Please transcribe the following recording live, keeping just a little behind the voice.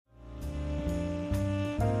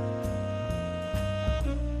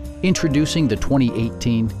Introducing the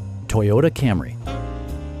 2018 Toyota Camry.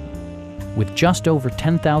 With just over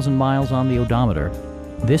 10,000 miles on the odometer,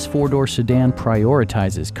 this four-door sedan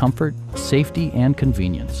prioritizes comfort, safety, and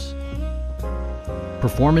convenience.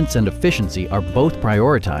 Performance and efficiency are both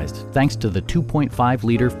prioritized thanks to the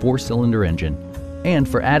 2.5-liter four-cylinder engine. And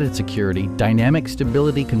for added security, dynamic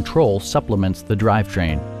stability control supplements the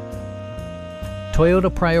drivetrain.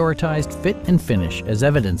 Toyota prioritized fit and finish as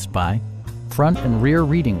evidenced by front and rear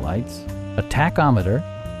reading lights, a tachometer,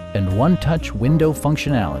 and one-touch window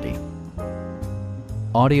functionality.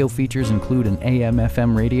 Audio features include an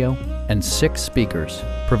AM/FM radio and 6 speakers,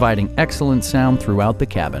 providing excellent sound throughout the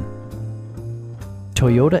cabin.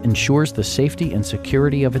 Toyota ensures the safety and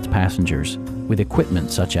security of its passengers with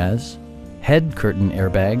equipment such as head curtain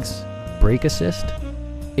airbags, brake assist,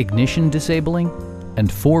 ignition disabling,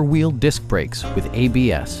 and four-wheel disc brakes with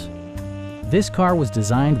ABS. This car was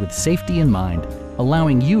designed with safety in mind,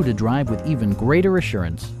 allowing you to drive with even greater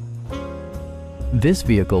assurance. This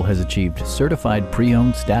vehicle has achieved certified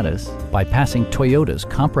pre-owned status by passing Toyota's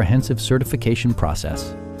comprehensive certification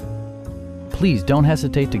process. Please don't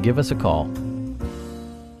hesitate to give us a call.